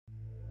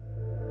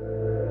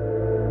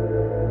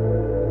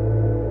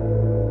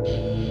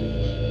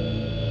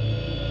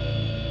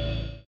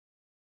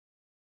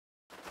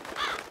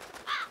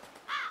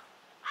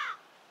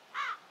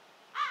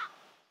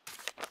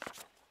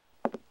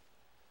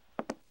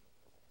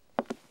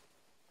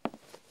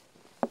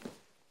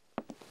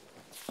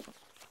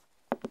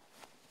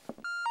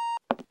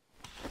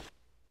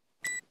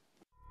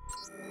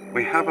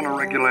We have an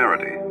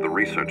irregularity. The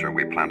researcher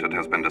we planted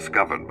has been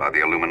discovered by the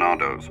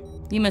Illuminados.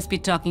 You must be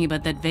talking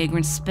about that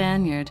vagrant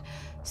Spaniard.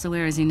 So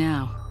where is he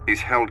now? He's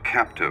held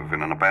captive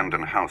in an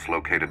abandoned house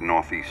located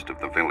northeast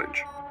of the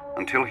village.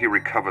 Until he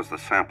recovers the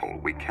sample,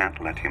 we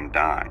can't let him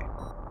die.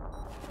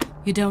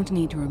 You don't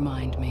need to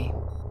remind me.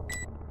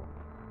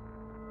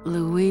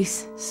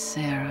 Luis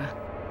Serra.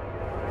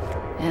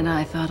 And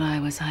I thought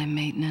I was high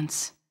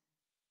maintenance.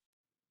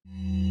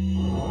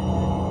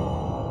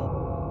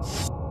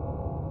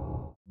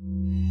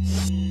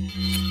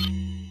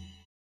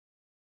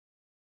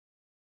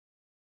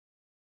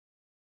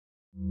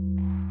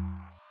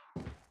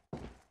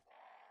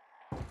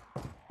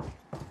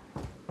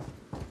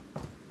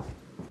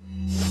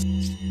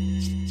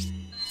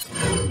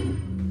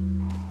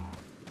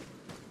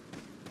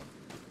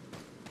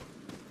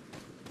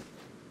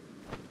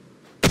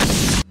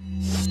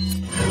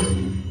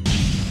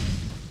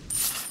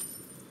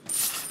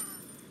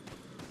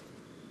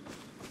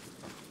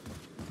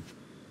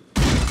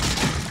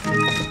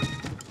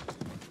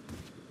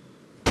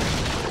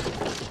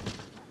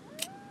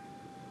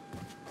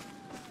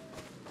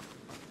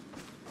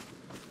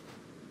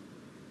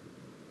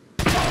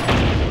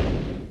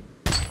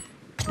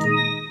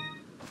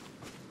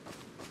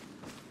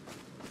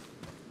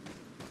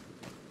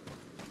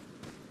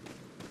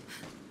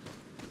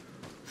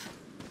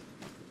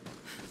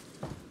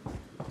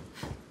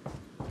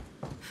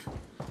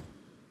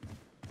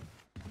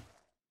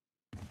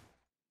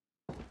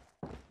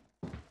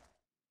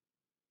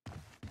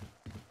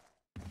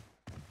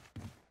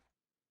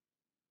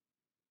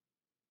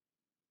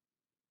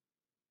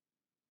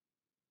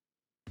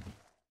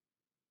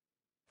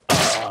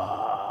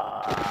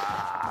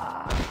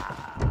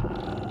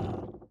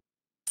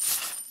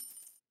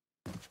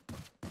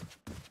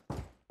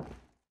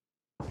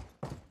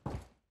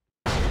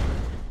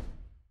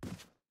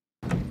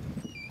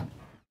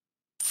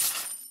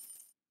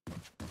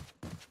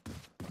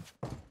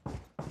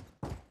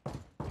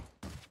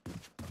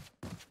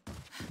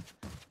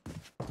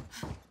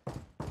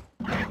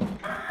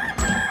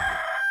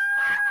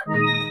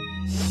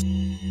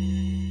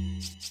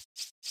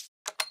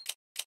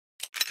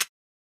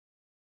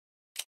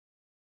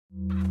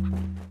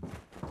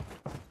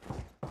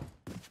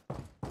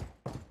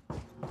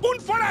 ¡Un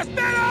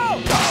forastero!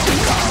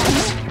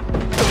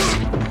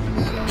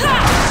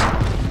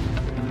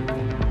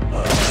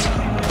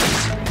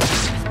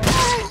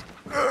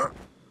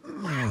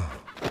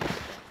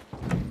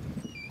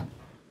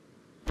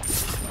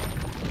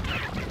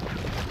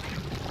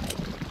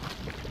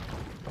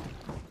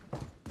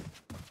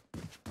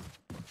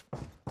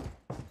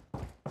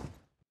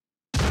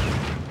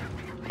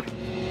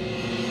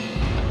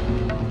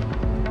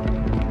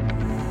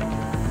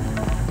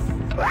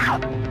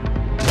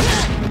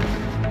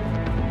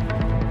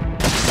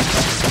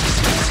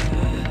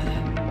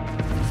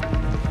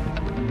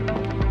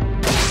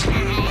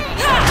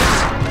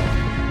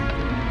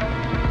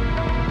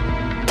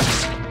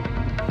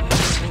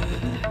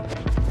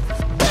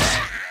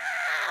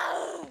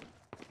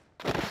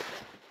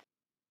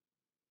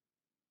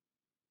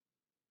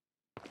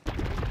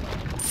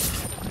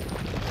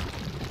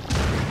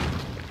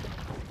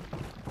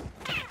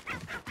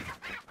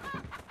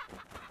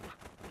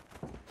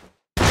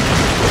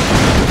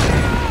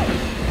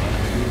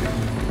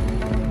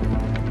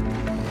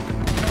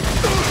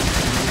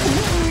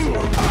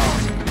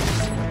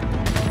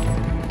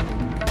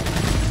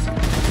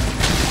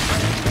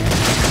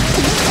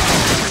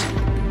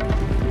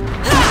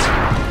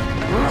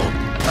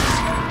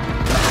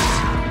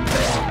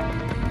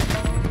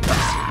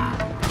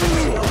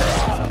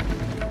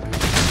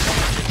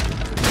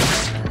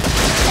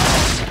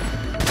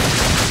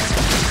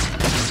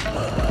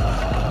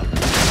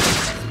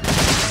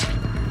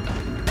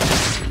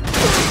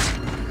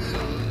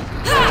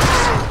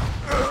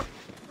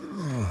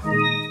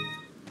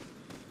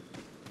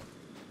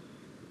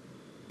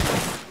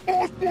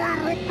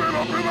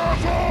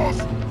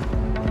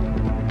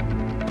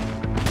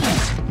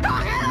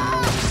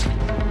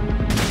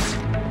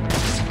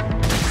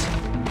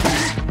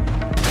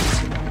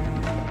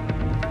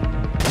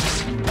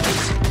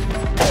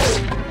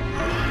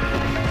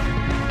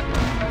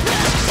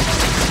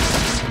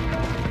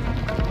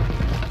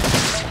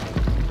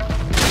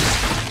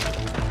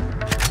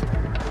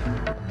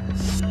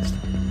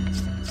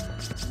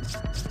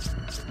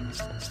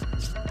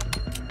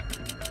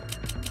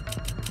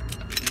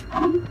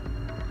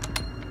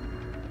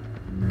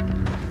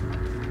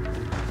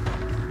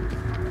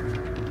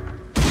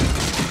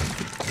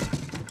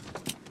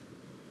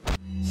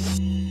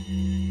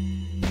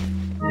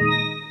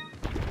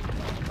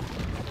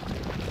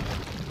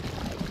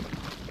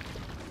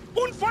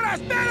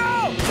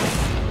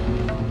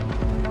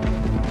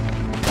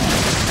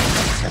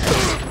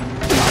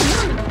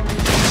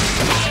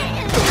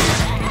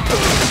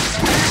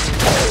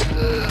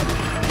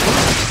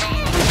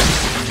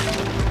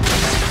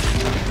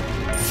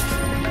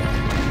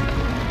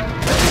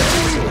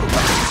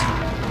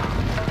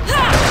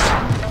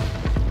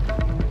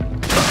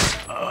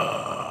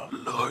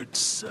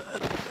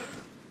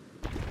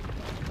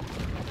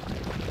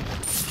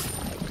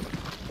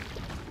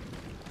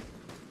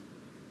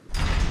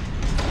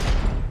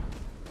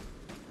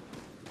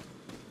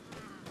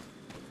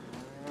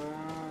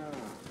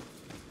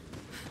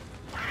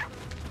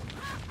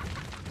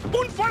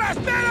 ¡Un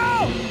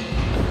forastero!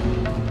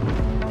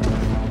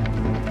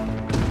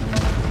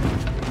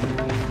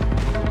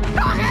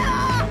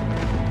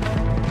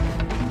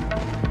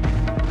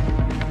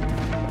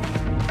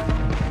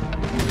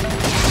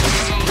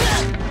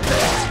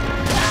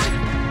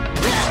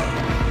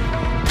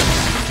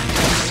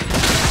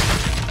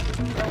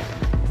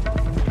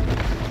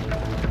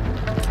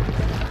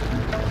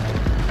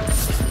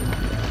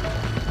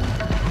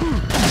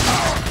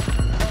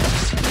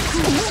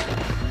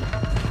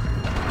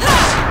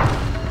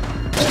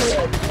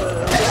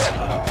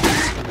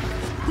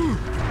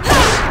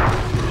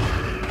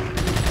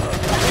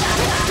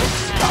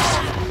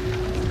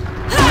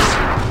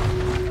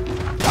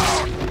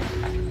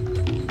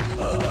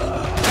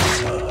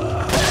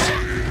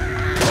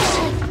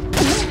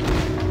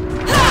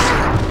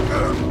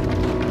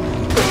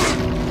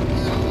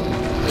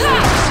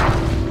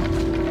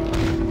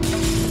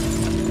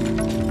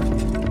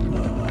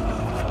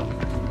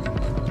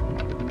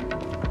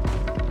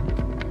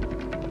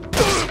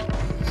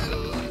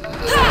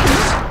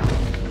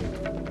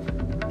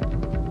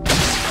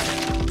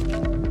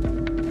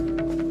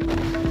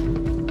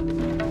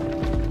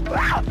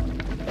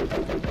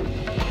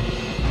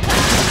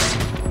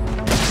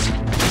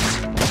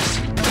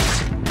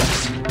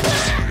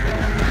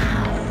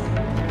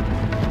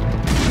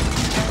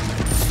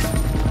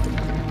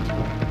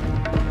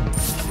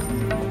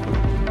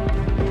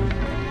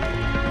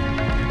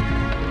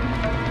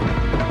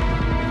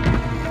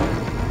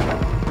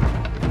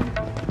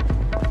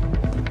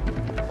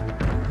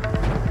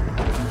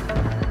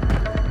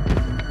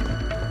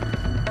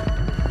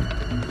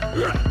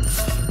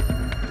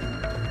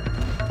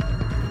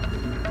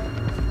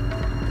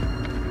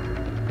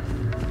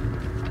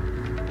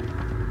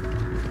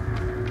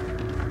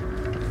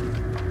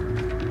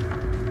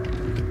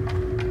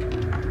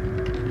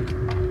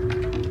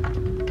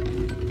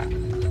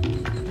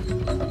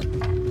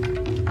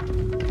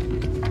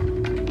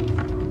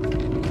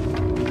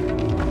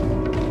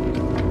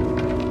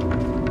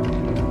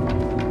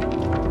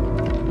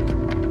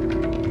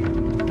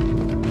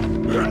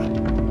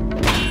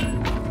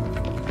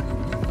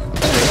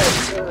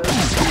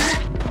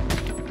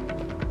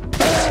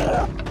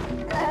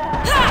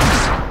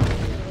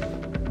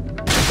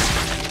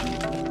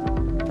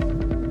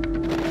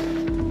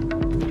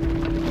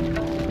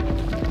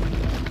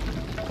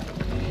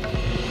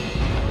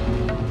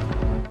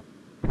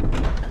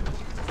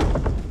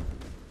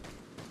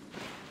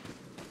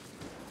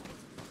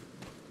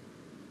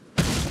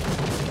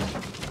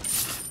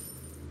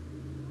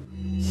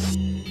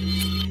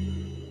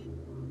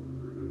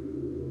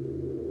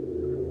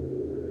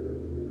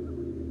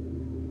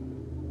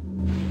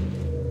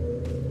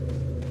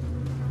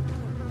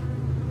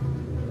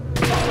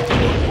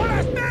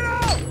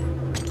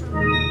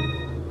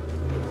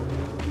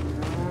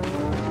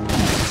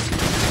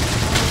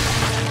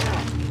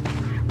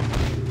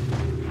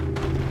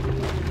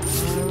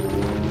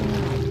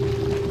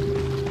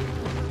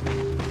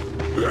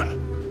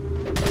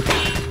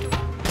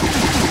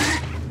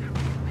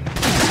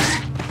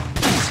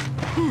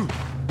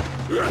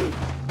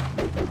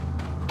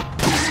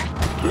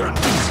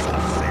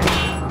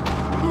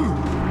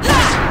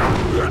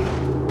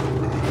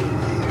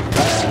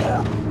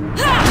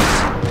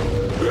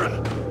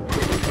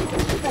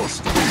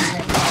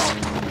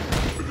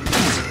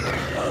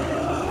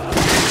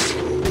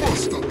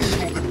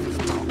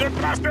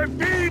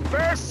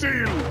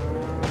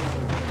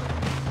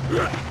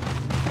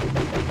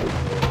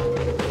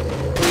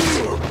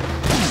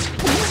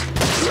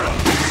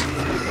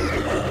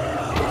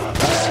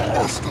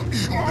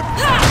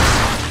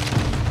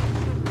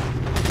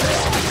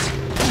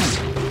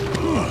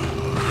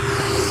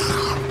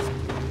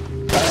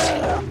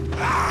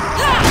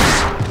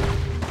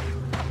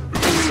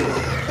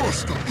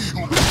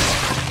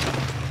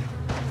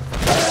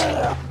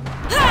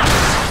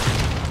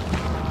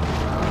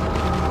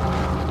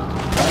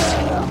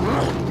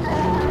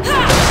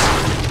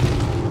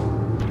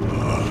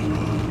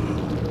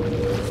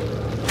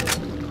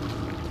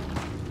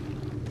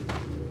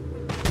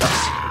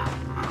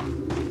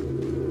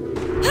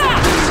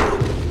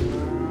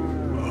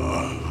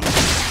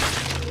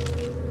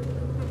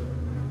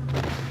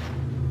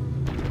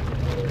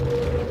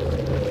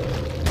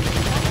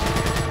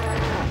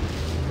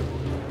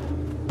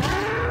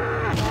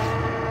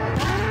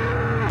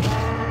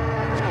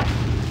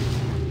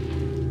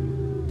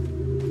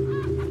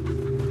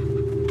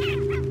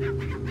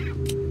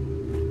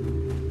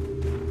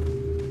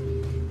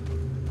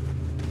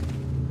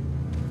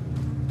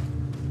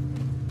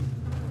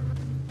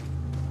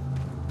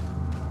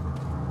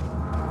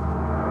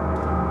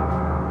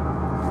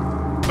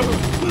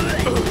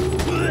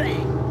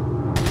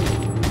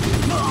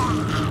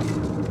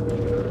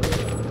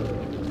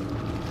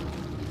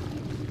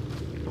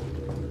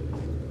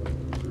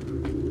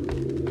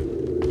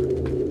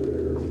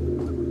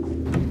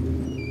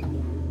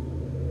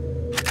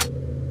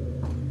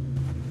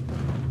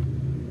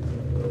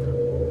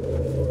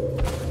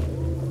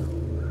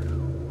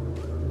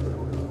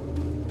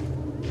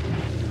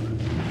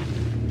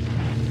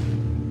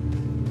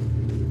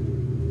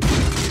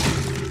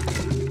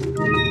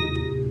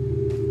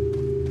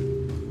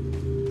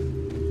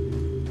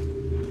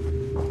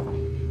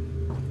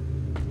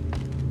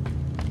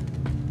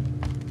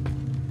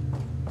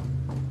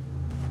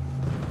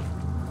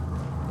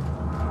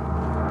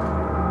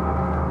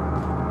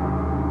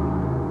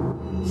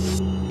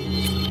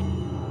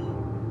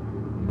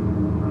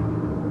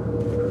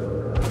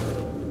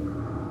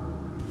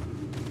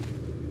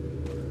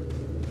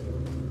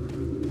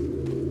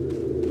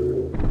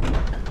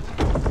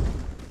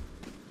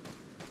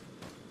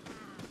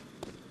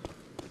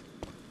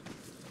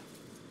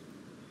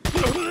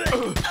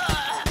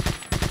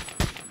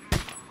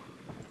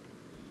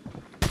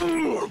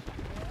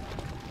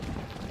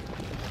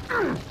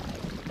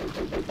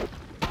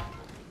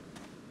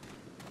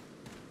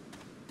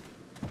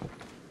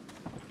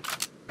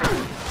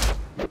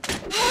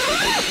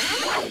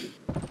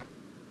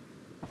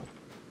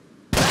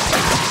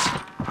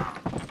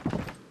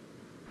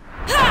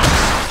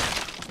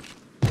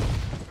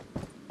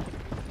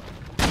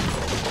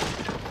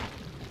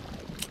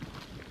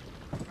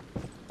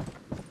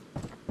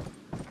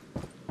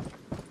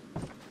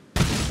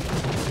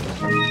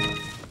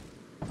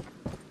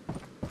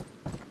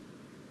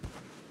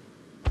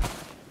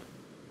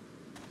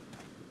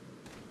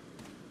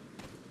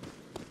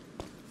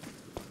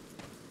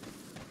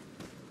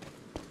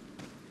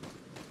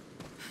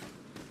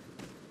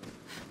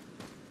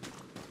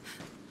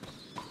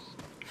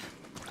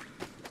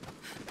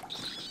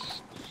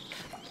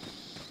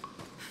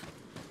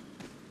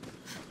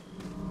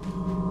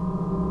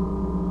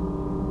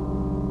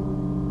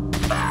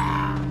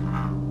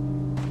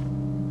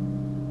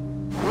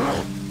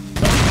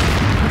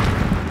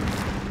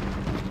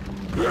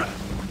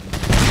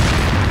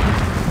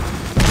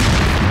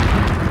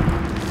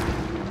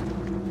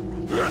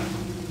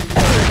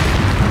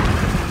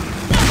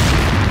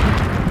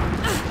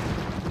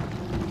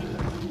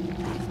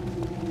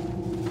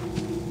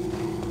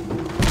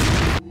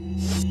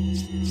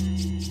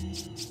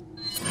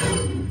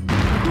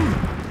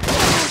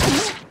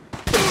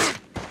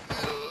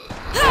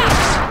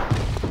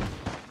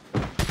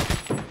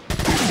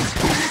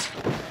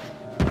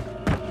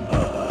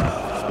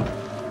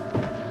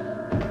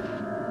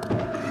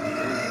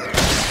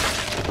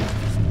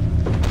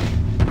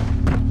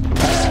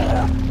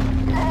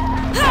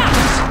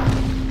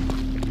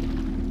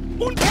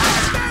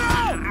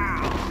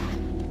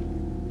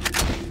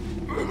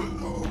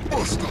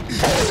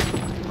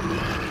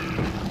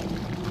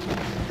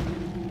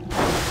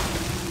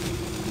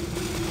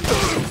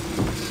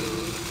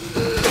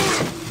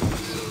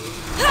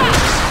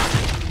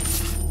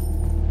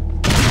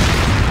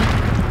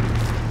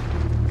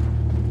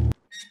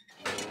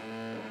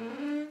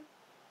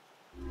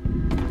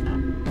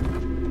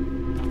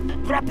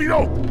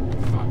 ¡Rápido!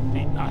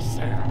 ¡Maldita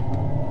sea!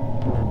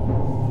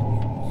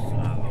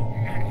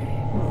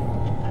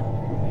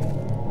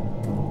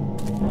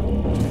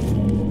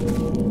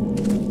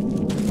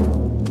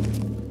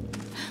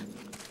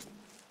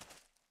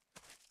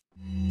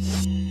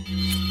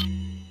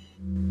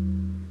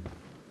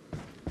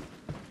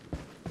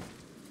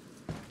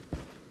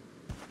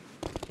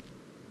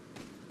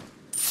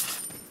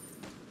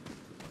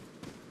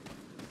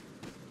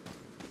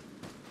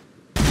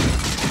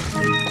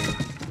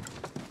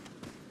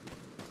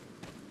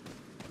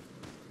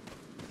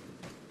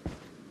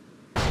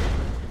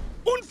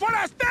 ¡Un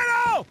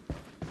forastero!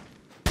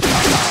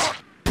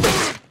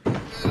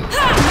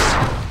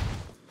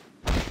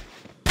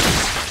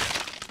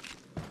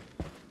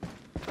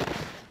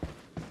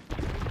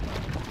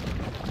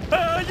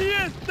 ¡Allí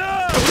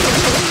está!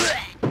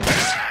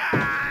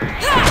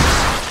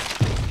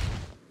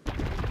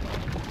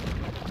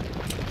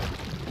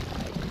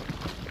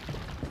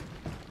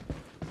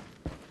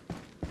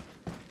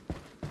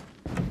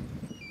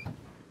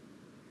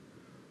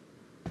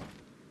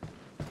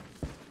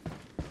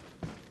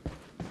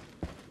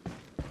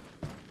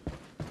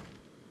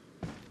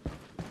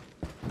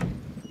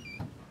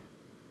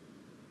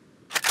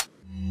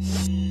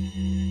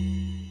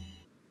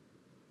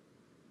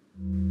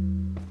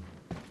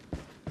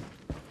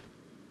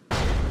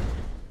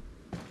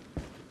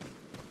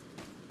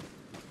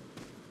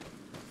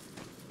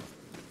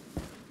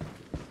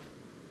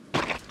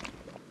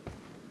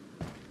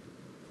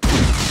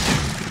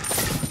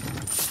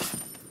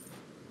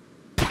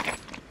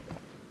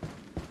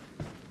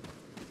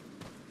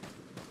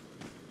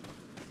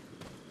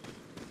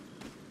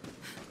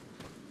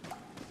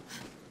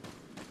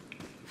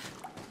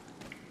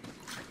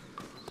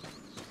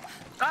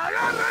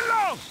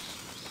 ¡Agárrenlo!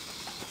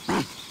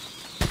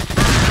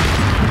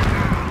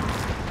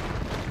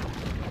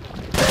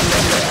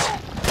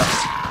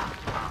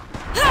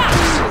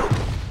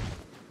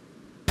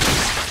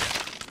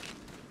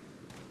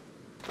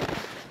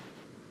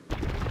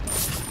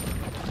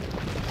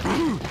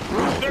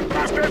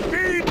 ¡Detrás de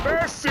ti,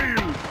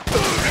 imbécil!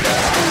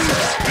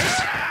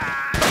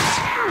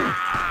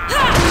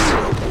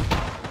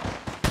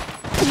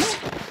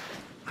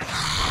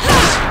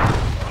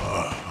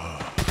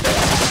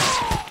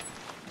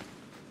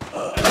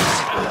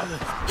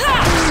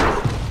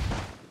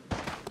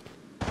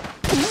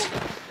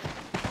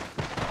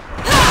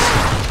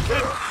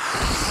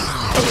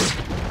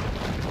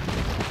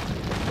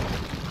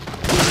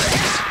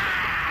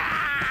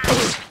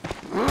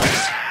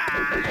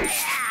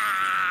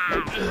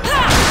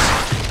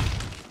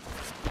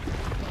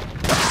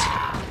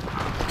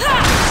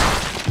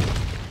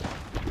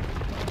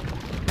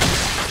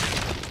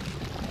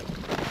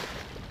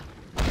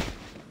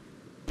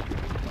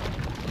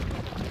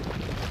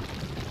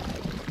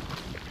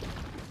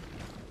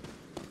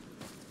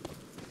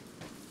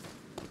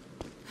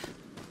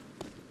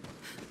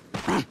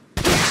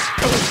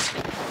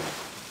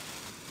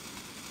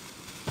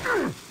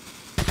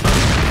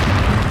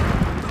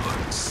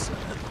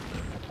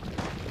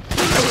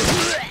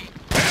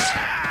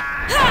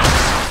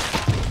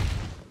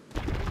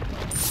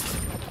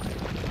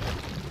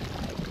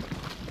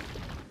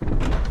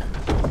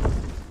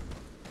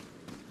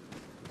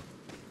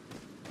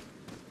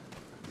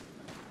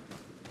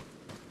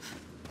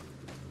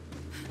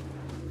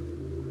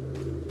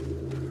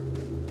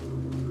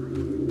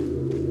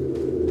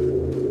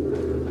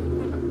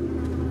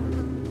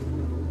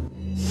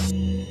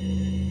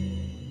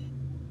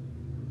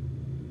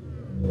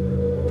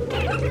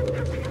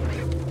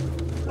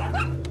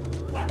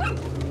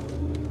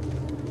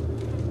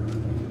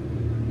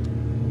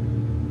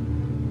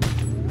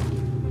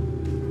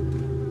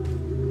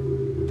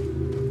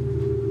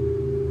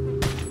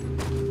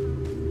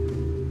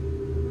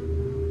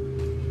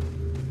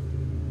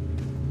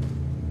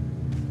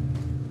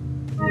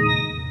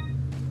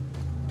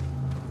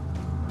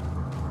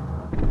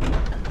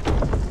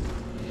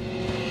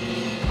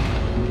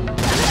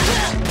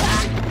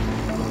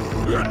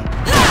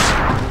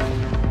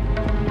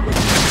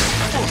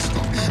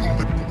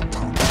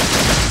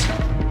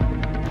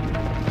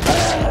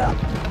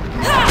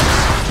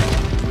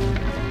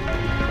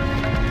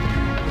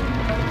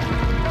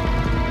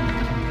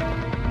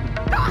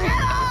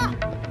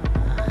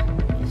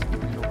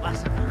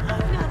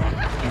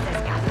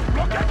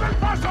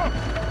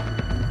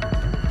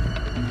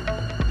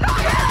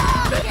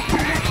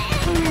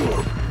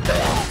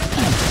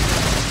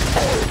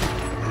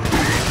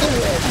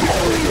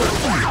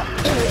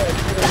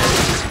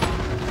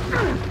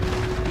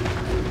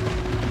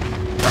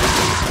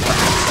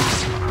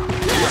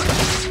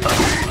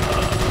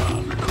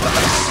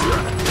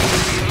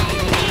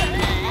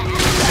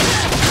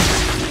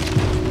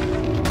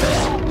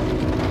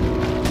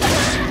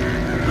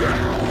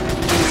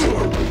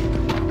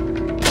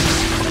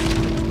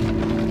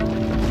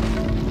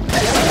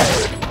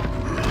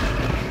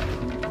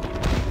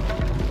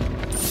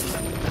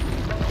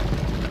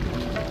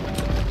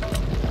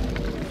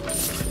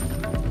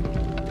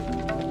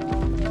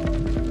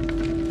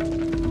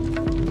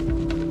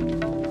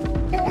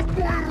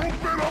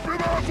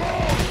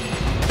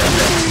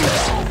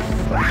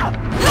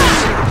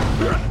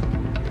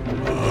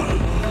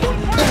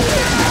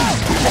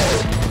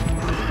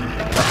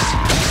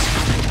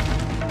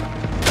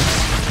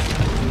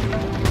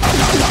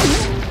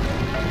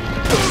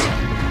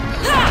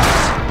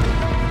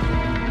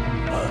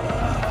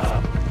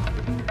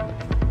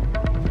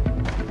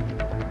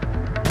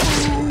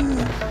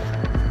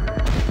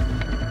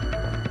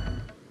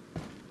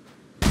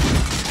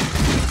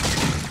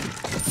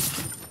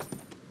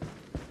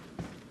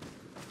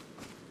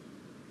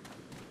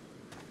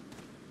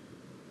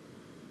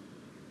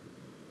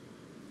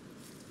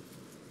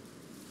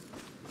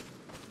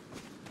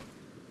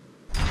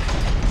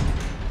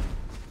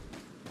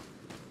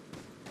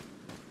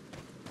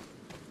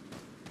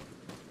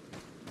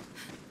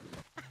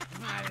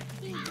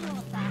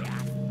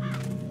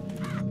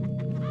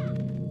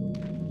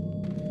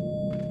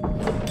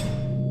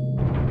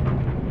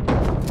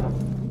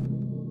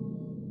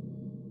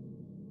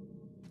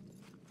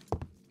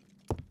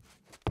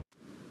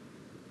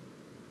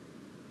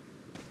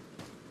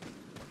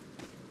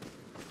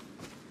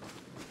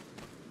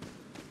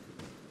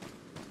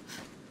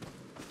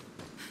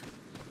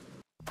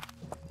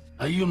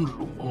 Hay un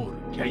rumor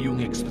que hay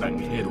un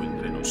extranjero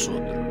entre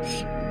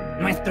nosotros.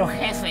 Nuestro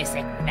jefe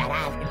se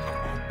cuidará de la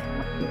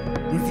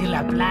rata. Y si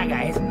la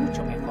plaga es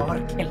mucho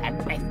mejor que la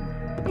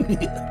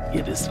nuestra.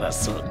 Tienes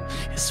razón,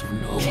 es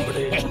un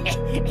hombre.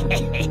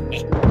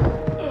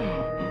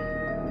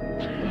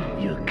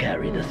 You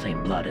carry the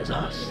same blood as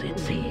us, it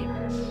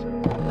seems.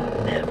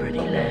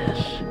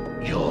 Nevertheless,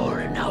 you're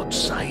an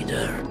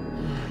outsider.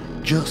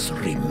 Just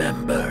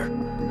remember,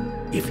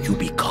 if you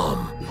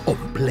become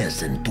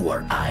unpleasant to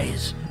our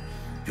eyes,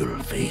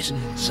 you'll face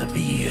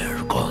severe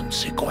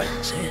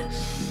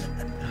consequences.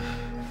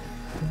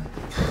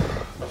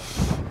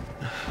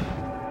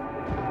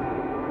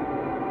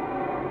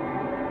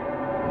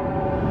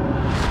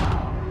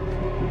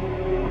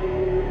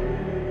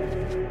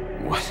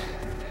 What?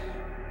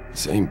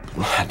 Same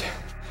blood.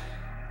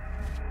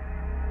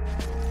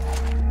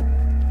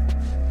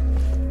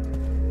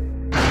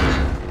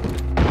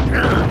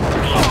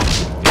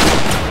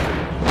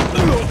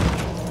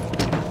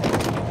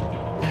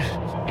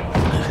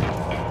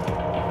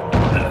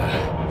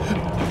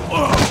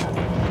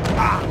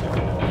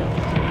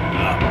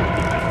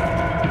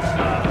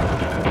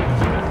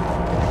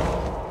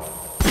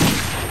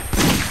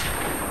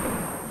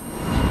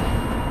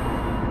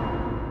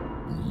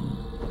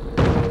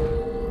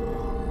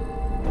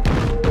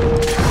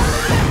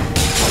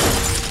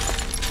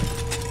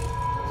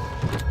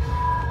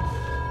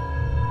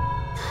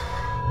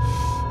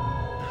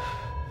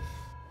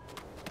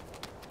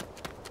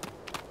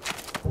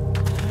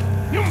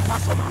 ¡Ni un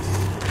paso más!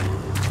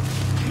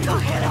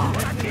 ¡Cógelo!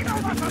 ¡Por aquí no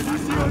vas a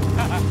salvación!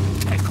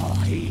 ¡Te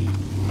cogí!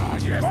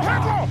 ¡Allí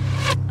está!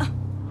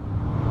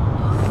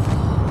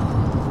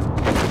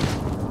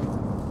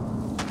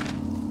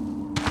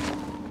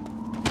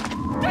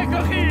 ¡Te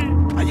cogí!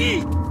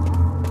 ¡Allí!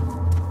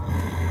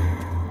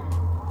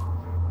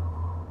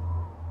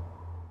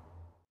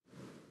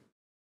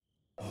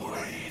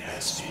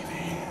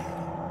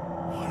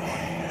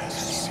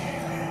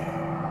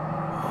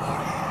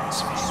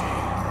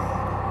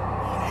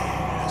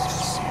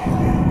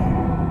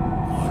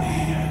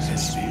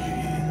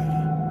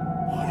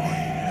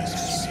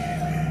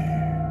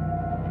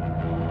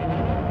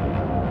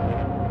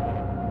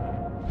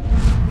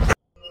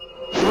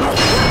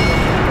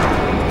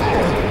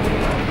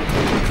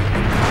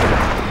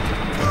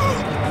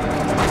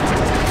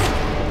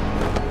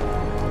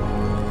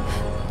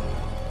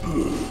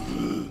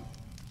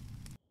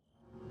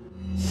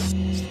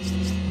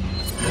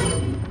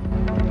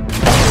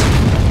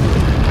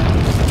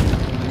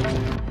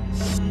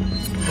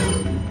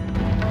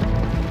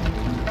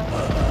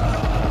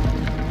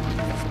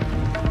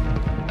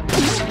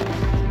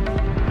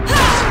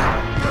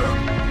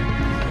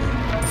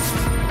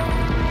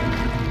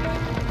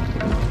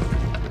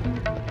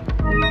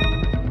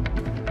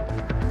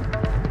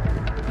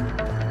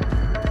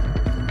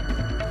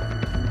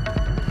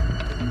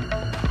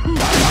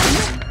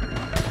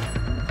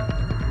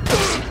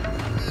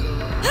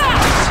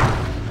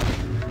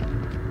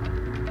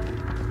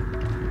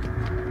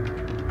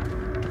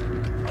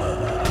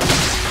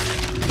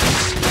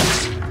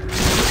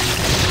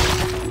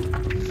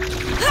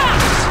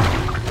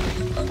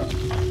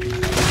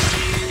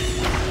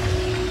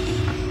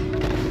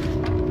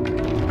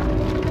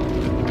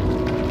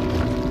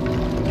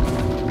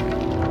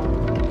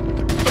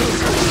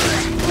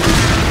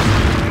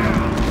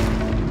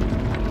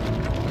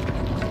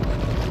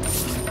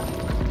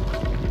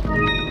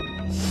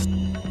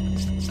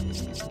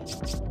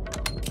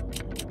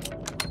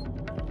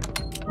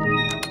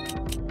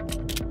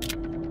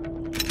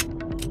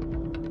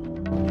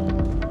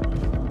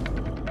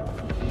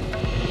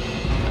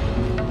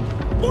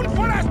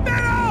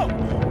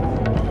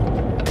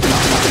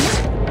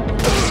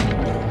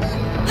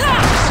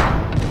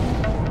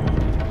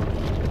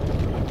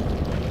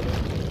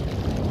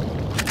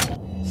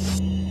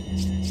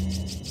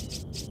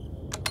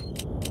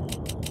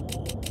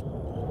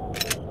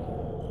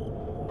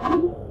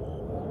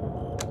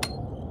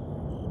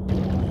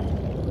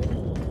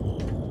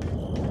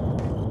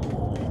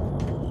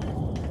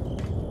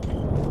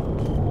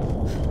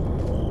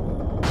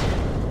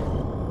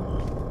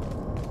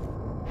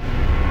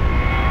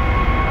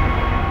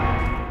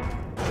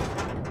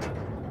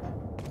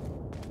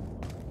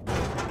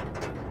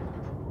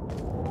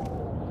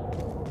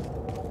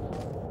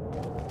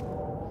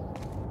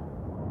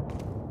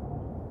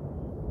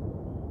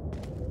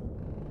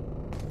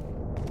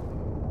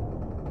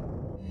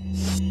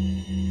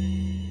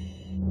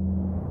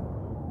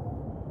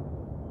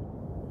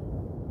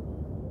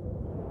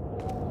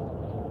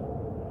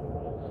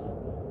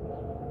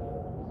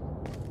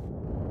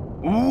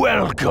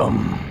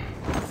 Welcome.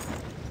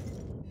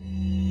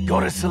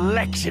 Got a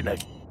selection of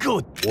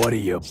good. What are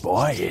you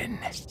buying?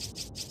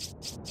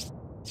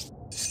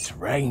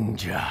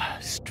 Stranger,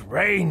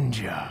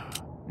 stranger.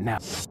 Now,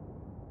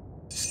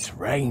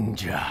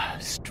 stranger,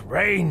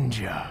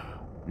 stranger.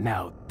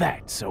 Now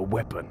that's a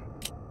weapon.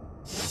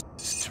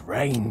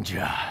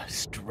 Stranger,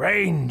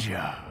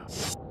 stranger.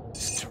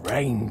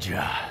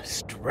 Stranger,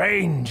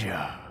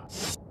 stranger.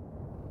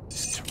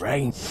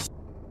 Strange,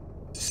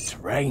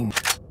 strange.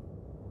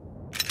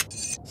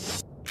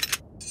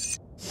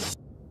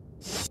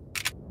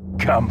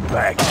 Come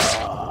back.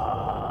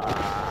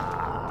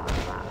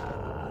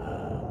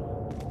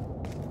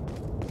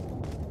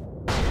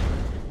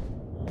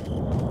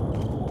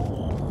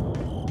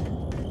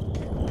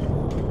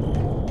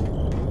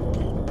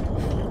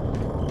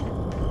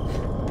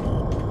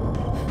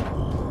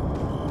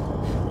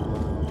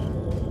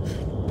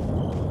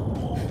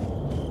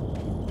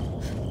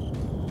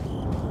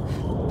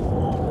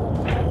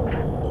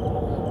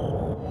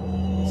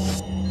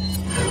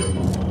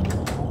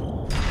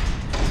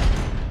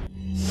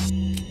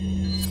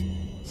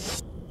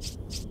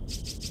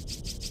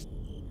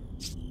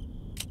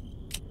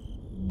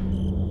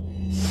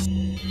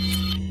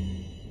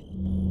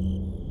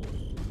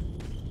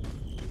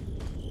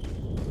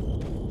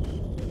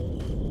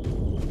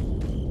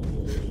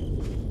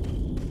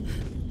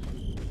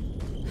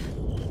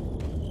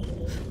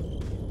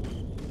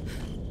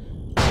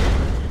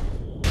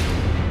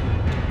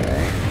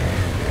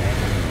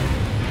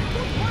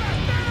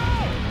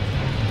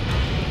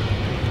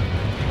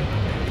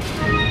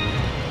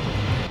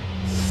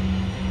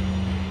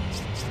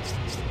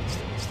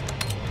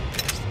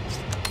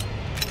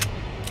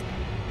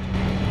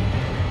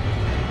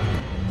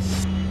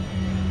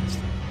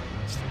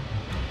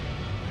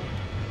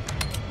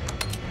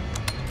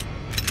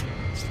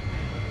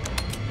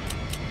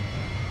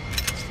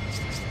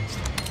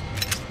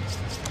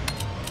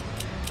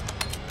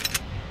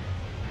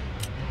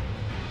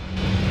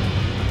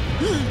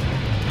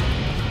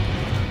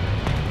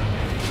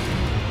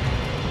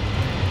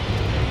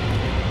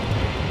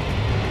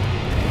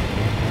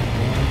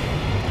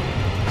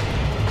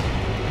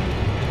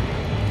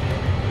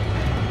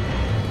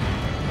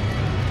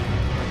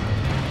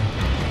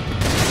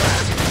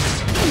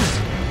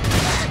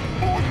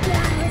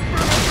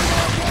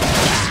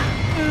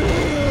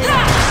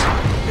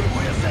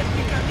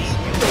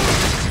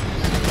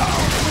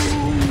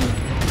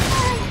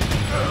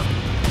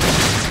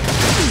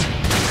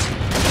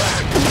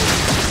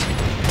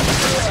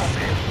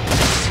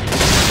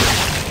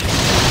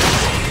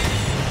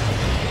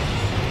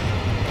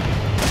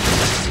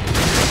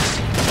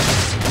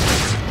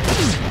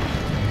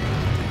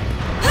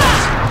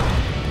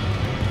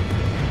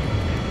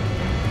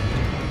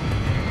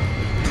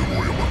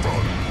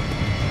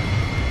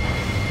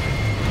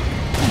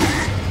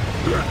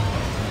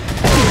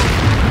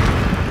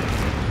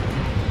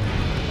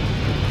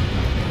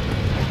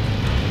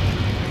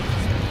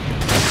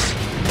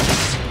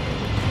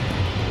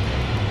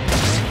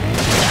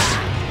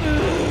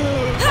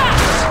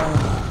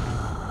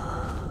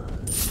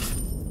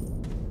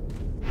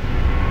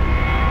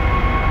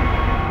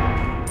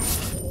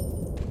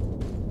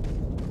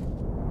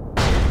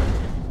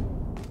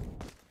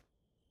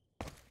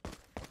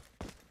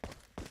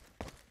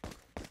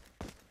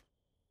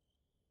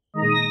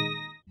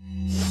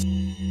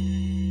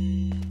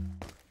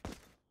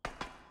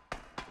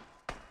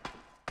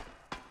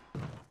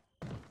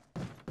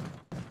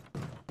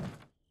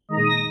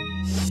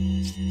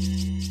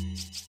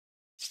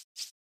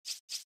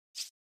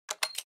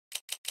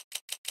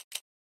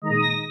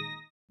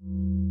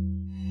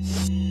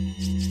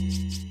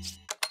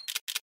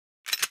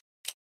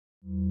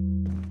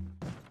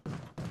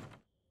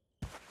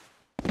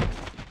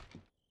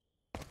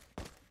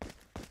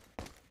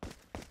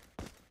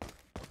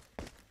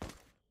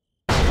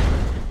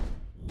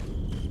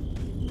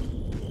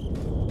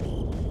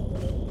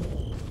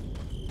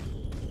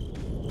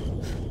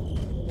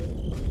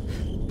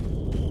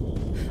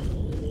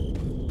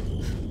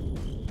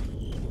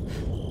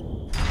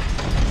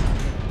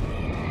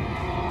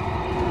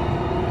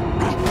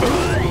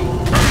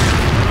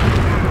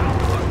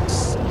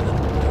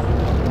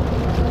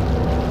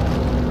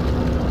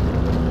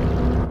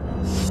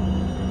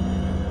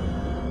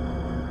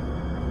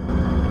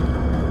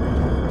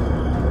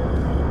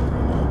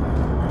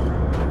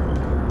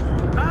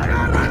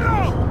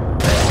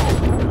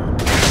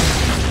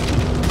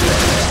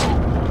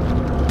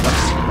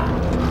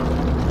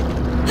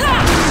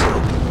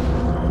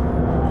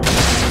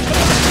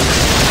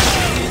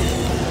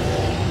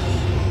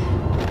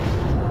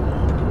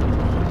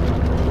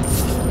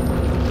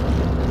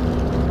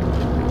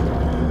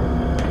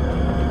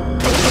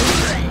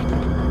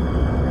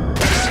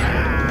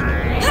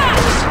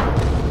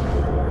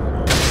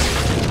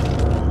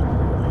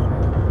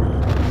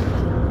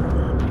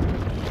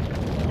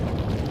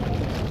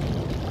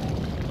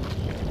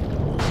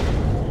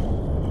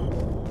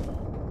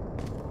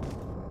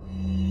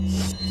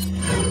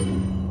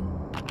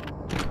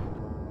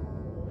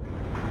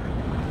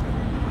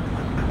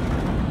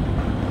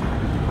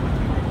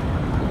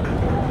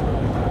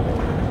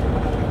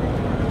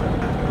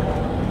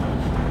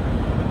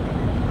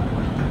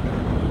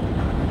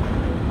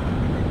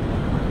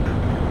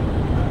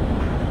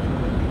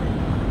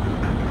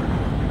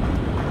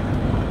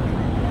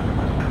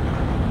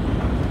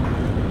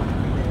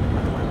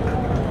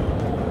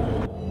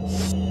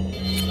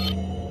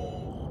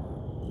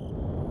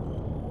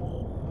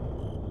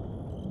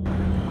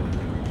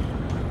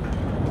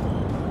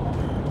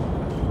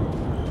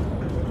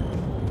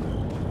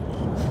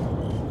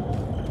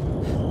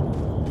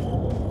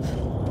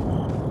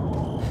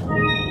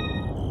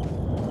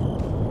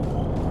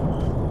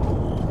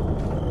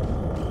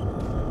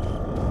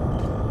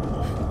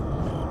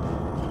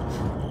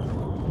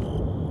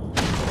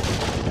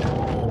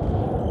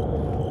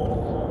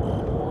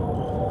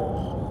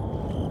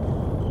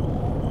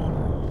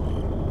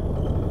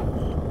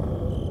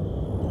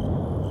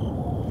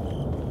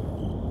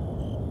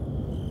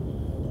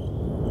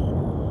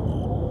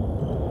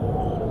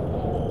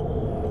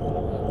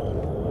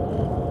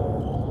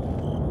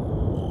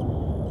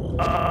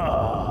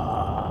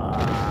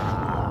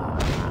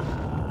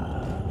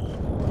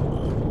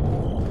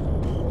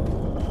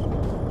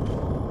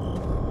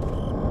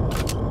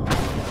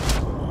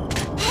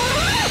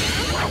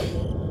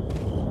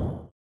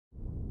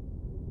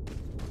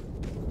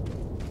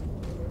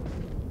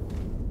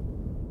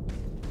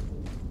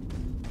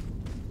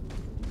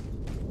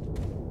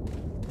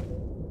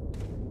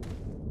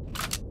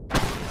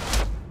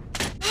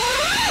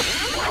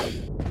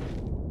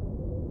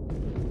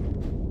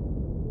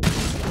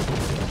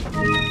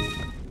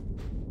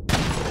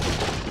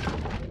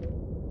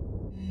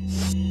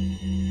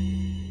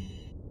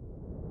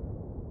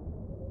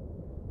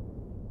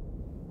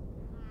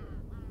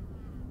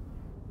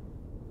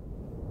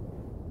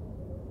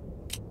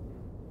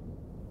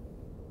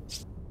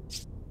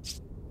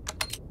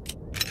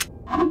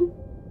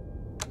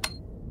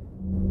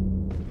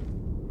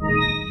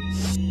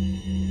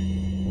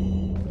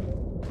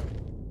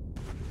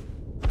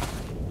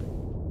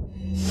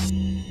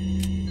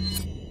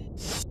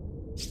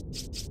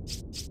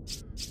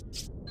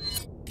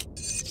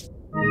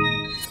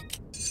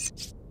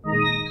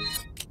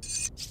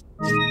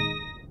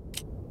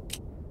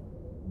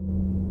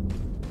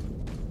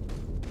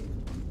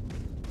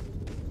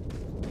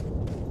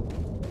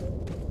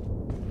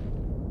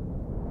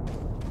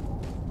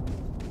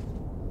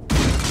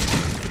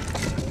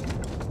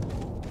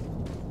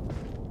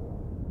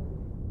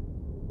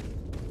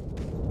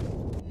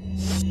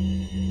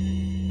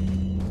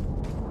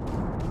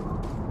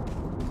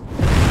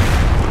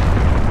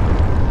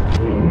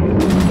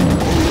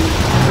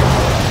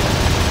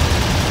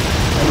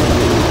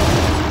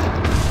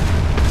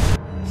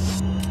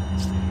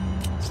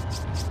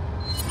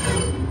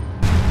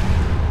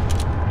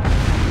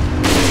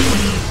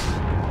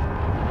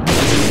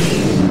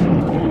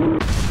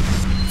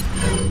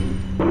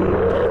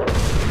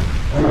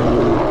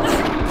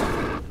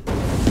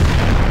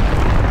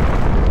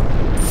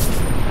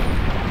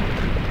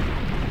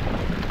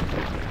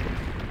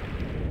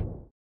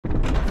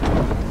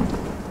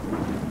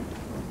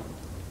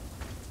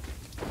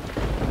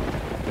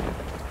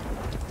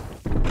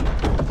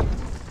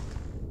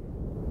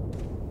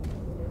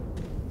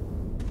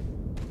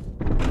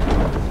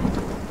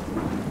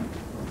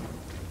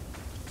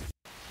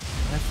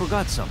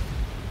 forgot something.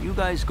 You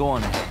guys go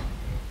on ahead.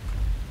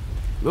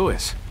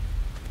 Louis.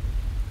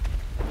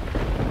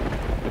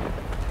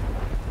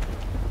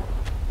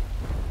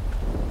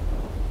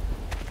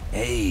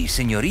 Hey,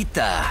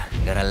 señorita.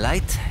 Got a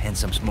light and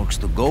some smokes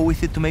to go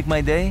with it to make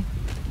my day?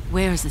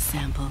 Where's the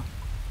sample?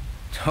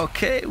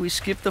 Okay, we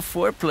skipped the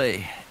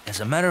foreplay. As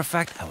a matter of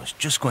fact, I was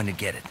just going to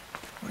get it.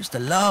 Where's the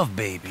love,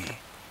 baby?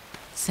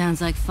 Sounds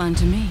like fun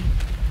to me.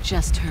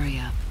 Just hurry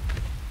up.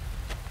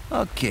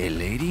 Okay,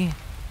 lady.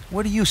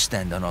 Where do you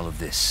stand on all of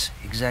this?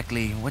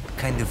 Exactly what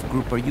kind of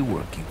group are you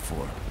working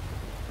for?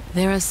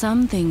 There are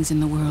some things in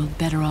the world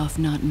better off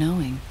not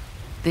knowing.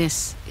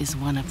 This is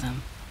one of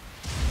them.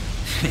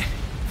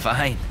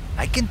 Fine.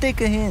 I can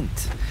take a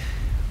hint.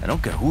 I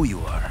don't care who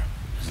you are,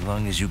 as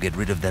long as you get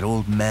rid of that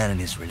old man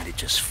and his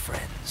religious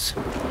friends.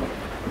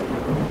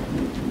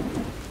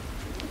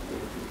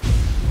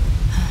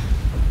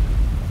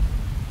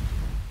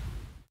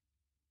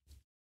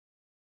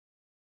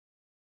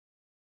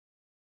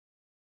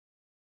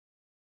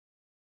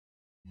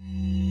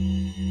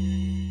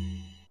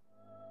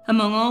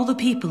 Among all the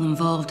people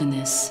involved in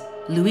this,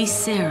 Luis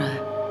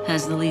Serra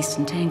has the least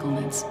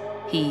entanglements.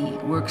 He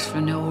works for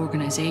no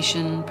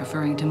organization,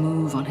 preferring to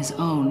move on his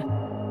own.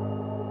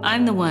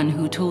 I'm the one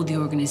who told the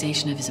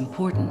organization of his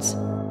importance.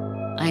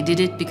 I did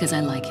it because I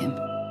like him.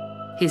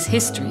 His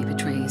history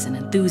betrays an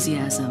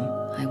enthusiasm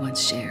I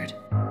once shared.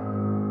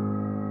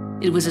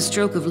 It was a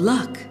stroke of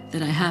luck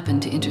that I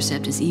happened to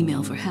intercept his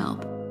email for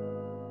help.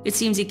 It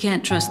seems he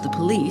can't trust the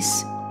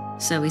police,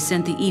 so he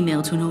sent the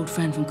email to an old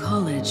friend from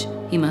college.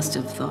 He must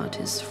have thought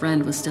his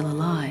friend was still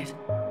alive.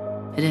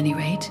 At any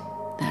rate,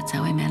 that's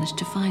how I managed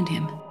to find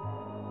him.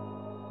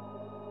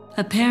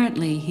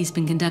 Apparently, he's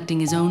been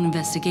conducting his own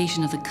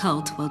investigation of the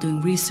cult while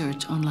doing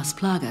research on Las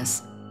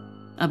Plagas.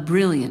 A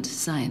brilliant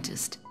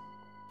scientist.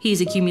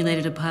 He's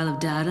accumulated a pile of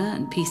data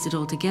and pieced it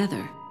all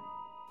together.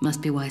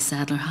 Must be why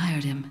Sadler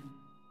hired him.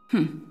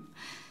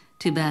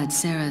 Too bad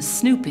Sarah's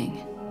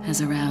snooping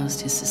has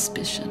aroused his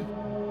suspicion.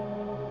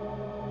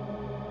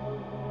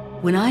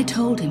 When I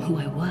told him who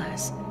I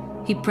was,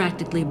 he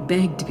practically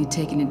begged to be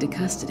taken into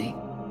custody.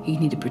 He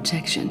needed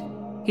protection.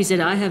 He said,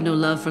 I have no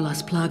love for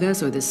Las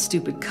Plagas or this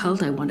stupid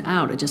cult. I want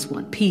out. I just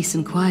want peace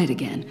and quiet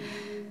again.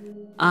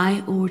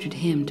 I ordered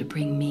him to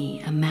bring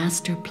me a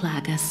Master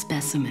Plaga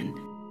specimen,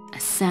 a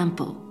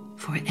sample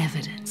for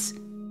evidence.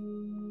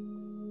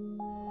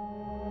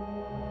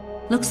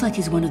 Looks like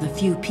he's one of the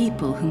few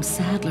people whom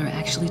Sadler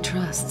actually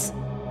trusts.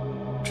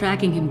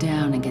 Tracking him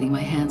down and getting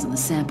my hands on the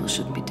sample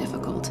shouldn't be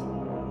difficult.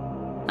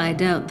 I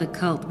doubt the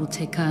cult will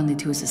take kindly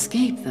to his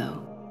escape,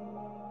 though.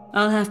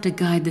 I'll have to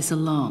guide this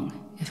along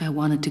if I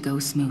want it to go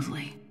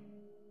smoothly.